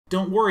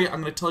don't worry, I'm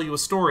going to tell you a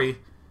story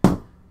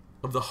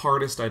of the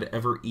hardest I'd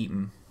ever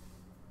eaten.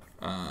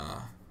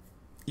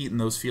 Eaten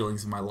those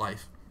feelings in my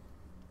life.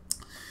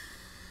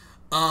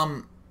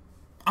 I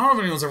don't know if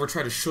anyone's ever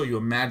tried to show you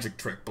a magic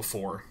trick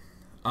before.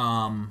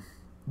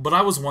 But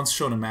I was once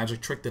shown a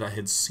magic trick that I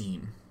had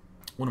seen.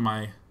 One of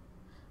my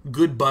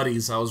good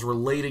buddies, I was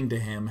relating to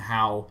him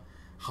how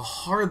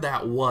hard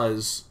that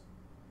was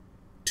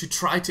to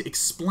try to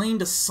explain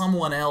to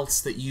someone else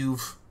that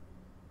you've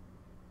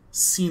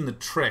seen the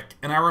trick.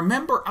 And I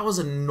remember I was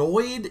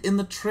annoyed in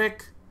the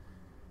trick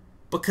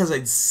because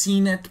I'd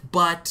seen it,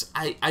 but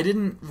I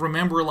didn't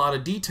remember a lot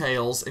of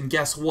details, and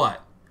guess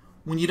what?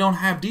 When you don't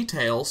have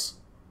details,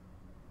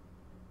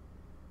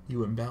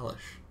 you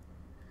embellish.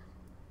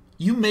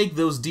 You make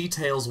those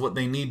details what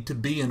they need to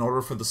be in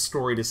order for the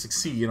story to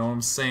succeed, you know what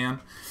I'm saying?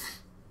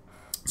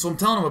 So I'm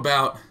telling him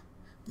about,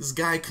 this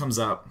guy comes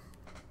up,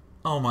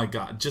 oh my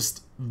god,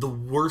 just the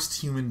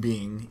worst human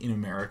being in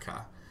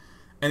America.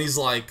 And he's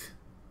like,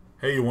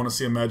 hey, you want to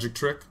see a magic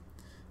trick?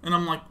 And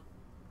I'm like,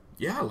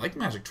 yeah, I like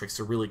magic tricks,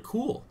 they're really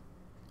cool.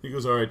 He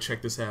goes, alright,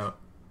 check this out.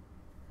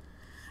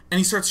 And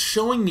he starts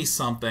showing me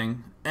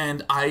something,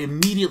 and I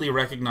immediately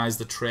recognize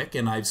the trick,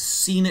 and I've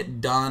seen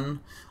it done.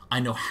 I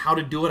know how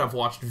to do it, I've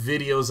watched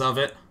videos of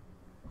it.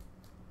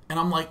 And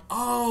I'm like,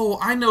 oh,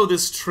 I know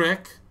this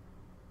trick.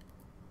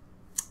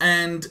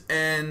 And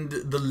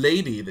the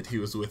lady that he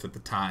was with at the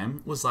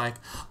time was like,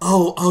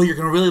 oh, you're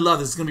gonna really love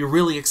this, it's gonna be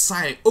really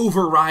exciting,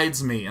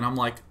 overrides me. And I'm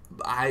like,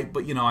 I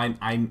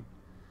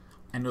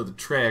know the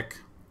trick.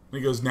 And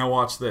he goes, now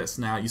watch this.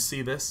 Now, you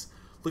see this?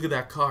 Look at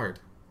that card.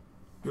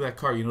 Look at that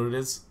card. You know what it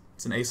is?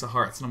 It's an ace of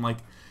hearts. And I'm like,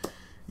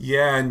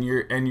 yeah, and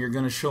you're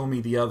gonna show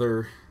me the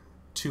other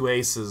two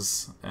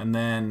aces, and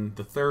then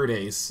the third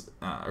ace,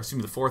 or excuse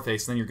me, the fourth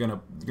ace. And then you're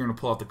gonna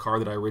pull out the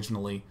card that I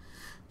originally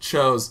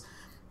chose.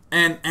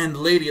 And the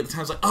lady at the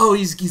time was like, oh,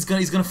 he's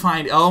gonna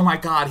find. Oh my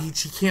God, he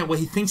can't wait.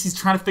 He thinks he's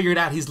trying to figure it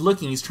out. He's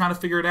looking. He's trying to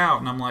figure it out.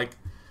 And I'm like,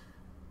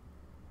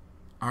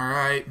 all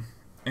right.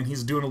 And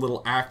he's doing a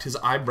little act. His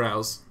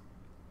eyebrows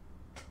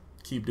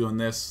keep doing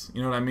this.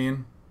 You know what I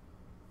mean?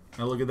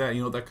 Now look at that.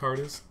 You know what that card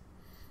is?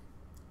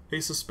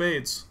 Ace of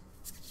spades.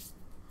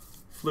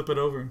 Flip it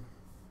over.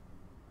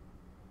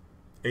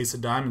 Ace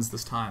of diamonds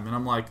this time. And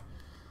I'm like,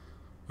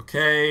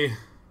 okay,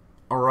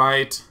 all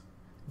right.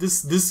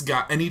 This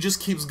guy, and he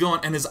just keeps going,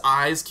 and his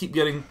eyes keep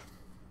getting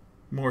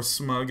more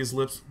smug, his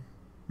lips.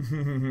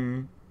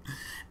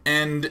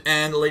 and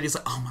the lady's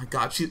like, oh my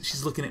God,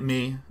 she's looking at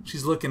me.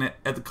 She's looking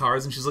at the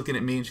cards, and she's looking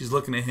at me, and she's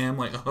looking at him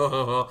like,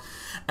 oh.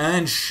 And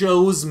then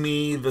shows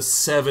me the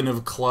 7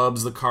 of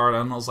clubs, the card,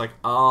 and I was like,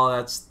 oh,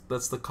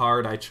 that's the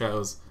card I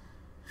chose.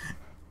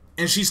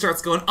 And she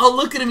starts going, oh,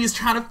 look at him, he's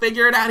trying to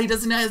figure it out. He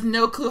has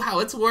no clue how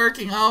it's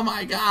working. Oh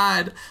my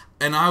God.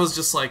 And I was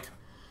just like,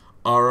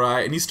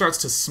 alright. And he starts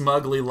to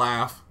smugly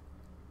laugh.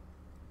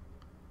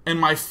 And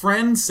my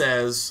friend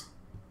says,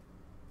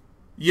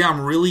 yeah,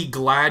 I'm really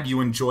glad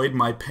you enjoyed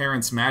my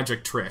parents'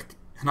 magic trick.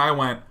 And I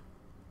went,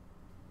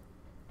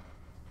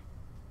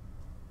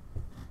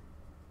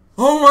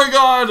 oh my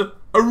God!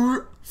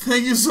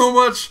 Thank you so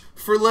much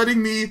for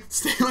letting me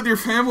stay with your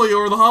family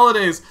over the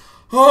holidays.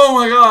 Oh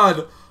my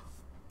God!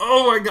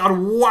 Oh my God!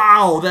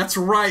 Wow, that's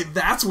right.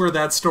 That's where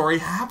that story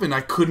happened. I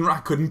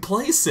couldn't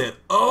place it.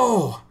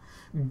 Oh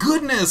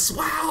goodness!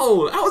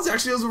 Wow, that was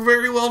a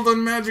very well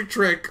done magic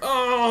trick.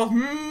 Oh,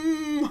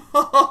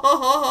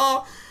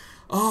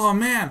 oh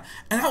man,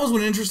 and that was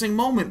an interesting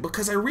moment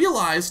because I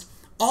realized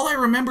all I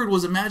remembered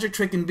was a magic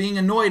trick and being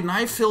annoyed, and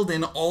I filled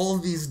in all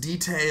of these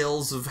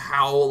details of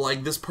how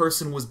like this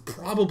person was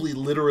probably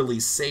literally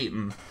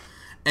Satan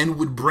and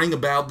would bring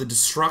about the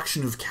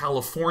destruction of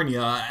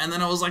California, and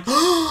then I was like,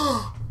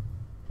 oh,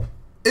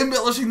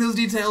 embellishing those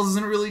details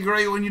isn't really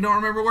great when you don't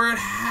remember where it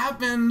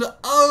happened.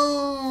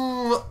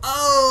 Oh.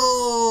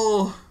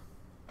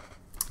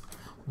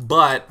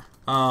 But,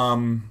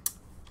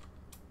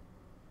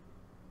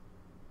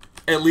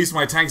 at least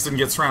my tanks didn't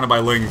get surrounded by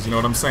lings, you know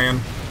what I'm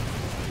saying?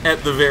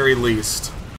 At the very least.